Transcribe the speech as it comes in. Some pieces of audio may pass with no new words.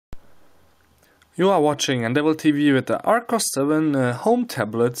You are watching Endeavor TV with the Archos 7 home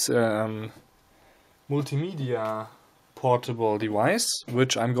tablet multimedia portable device,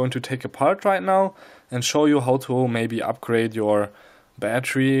 which I'm going to take apart right now and show you how to maybe upgrade your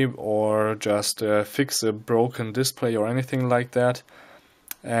battery or just fix a broken display or anything like that.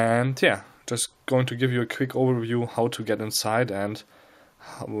 And yeah, just going to give you a quick overview how to get inside and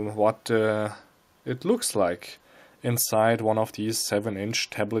what it looks like inside one of these 7-inch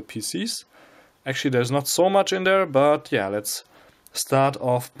tablet PCs. Actually, there's not so much in there, but yeah, let's start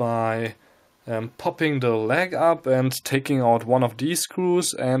off by popping the leg up and taking out one of these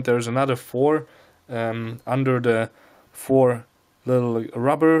screws, and there's another 4 under the 4 little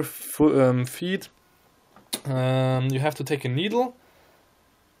rubber feet. You have to take a needle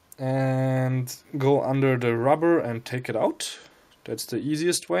and go under the rubber and take it out. That's the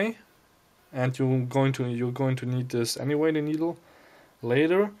easiest way, and you're going to need this anyway, the needle,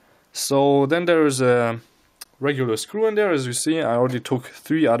 later. So then there is a regular screw in there. As you see, I already took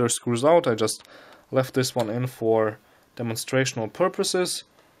 3 other screws out. I just left this one in for demonstrational purposes.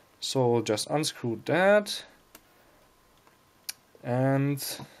 So just unscrew that, and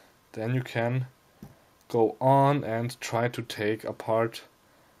then you can go on and try to take apart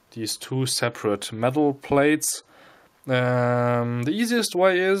these 2 separate metal plates. The easiest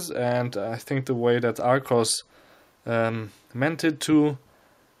way is, and I think the way that Archos meant it to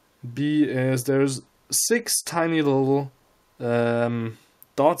be, is there's 6 tiny little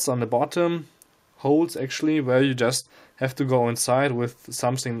dots on the bottom, holes actually, where you just have to go inside with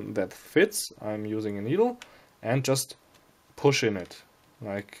something that fits. I'm using a needle and just push in it,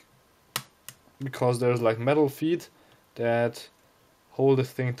 like, because there's like metal feet that hold the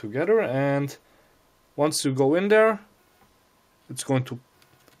thing together, and once you go in there, it's going to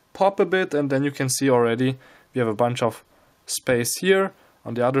pop a bit, and then you can see already we have a bunch of space here.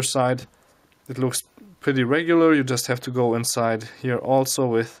 On the other side, it looks pretty regular. You just have to go inside here also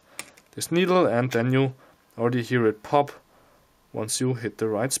with this needle, and then you already hear it pop once you hit the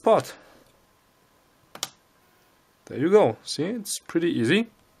right spot. There you go. See, it's pretty easy.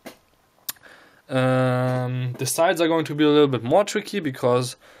 The sides are going to be a little bit more tricky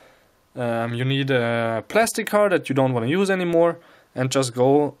because you need a plastic card that you don't want to use anymore, and just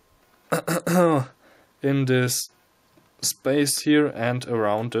go in this space here and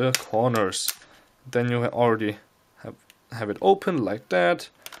around the corners. Then you already have it open like that,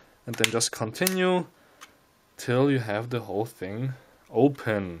 and then just continue till you have the whole thing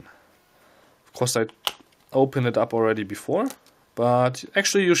open. Of course, I opened it up already before, but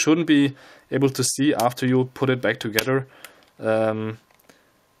actually you shouldn't be able to see after you put it back together. You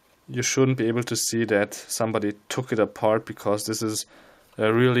shouldn't be able to see that somebody took it apart, because this is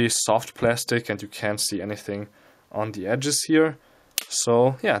a really soft plastic and you can't see anything on the edges here.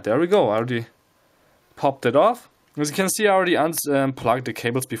 So yeah, there we go. I already popped it off. As you can see, I already unplugged the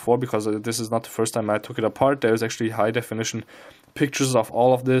cables before, because this is not the first time I took it apart. There's actually high definition pictures of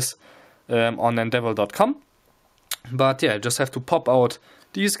all of this on endeavor.com. But yeah, just have to pop out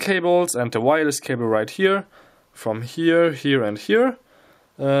these cables and the wireless cable right here, from here, here and here.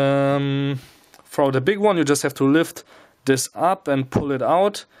 For the big one, you just have to lift this up and pull it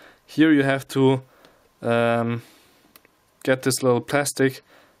out. Here you have to get this little plastic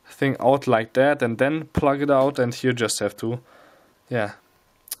thing out like that and then plug it out, and here just have to get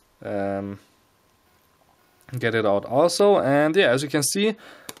it out also. And yeah, as you can see,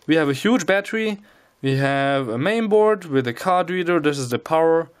 we have a huge battery. We have a main board with a card reader. This is the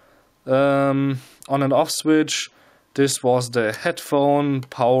power on and off switch. This was the headphone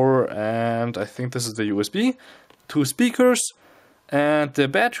power, and I think this is the USB. 2 speakers. And the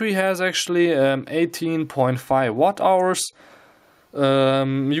battery has actually 18.5 watt hours.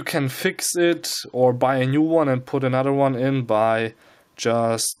 You can fix it or buy a new one and put another one in by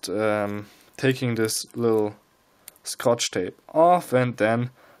just taking this little scotch tape off and then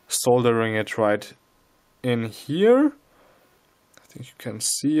soldering it right in here. I think you can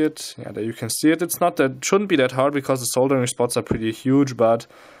see it. Yeah, there you can see it. It's not that, shouldn't be that hard, because the soldering spots are pretty huge, but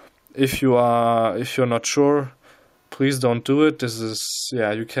if you're not sure, please don't do it. This is,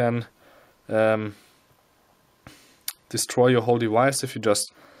 yeah, you can destroy your whole device if you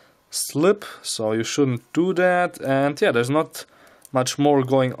just slip, so you shouldn't do that. And yeah, there's not much more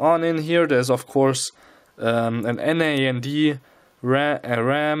going on in here. There's of course an NAND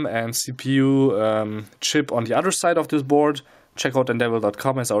RAM and CPU chip on the other side of this board. Check out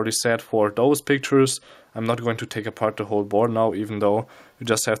endeavor.com, as I already said, for those pictures. I'm not going to take apart the whole board now, even though you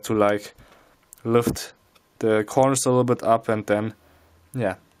just have to like lift the corners a little bit up and then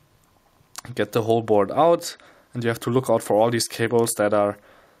yeah, get the whole board out. And you have to look out for all these cables that are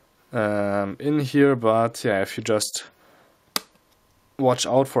in here, but yeah, if you just watch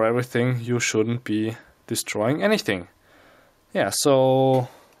out for everything, you shouldn't be destroying anything. Yeah, so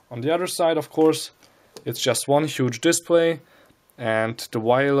on the other side, of course, it's just one huge display, and the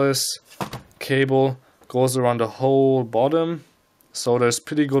wireless cable goes around the whole bottom. So there's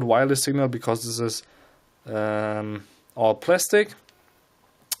pretty good wireless signal because this is all plastic,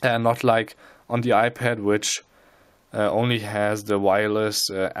 and not like on the iPad, which only has the wireless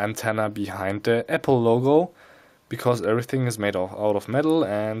antenna behind the Apple logo, because everything is made out of metal,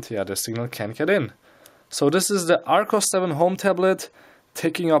 and yeah, the signal can't get in. So this is the Archos 7 home tablet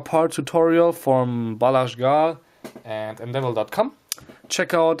taking apart tutorial from Balazs Gal and Endeavor.com.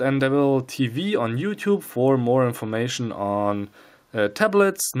 Check out Endeavor TV on YouTube for more information on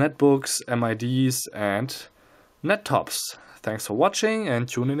tablets, netbooks, MIDs and net tops. Thanks for watching, and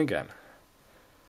tune in again.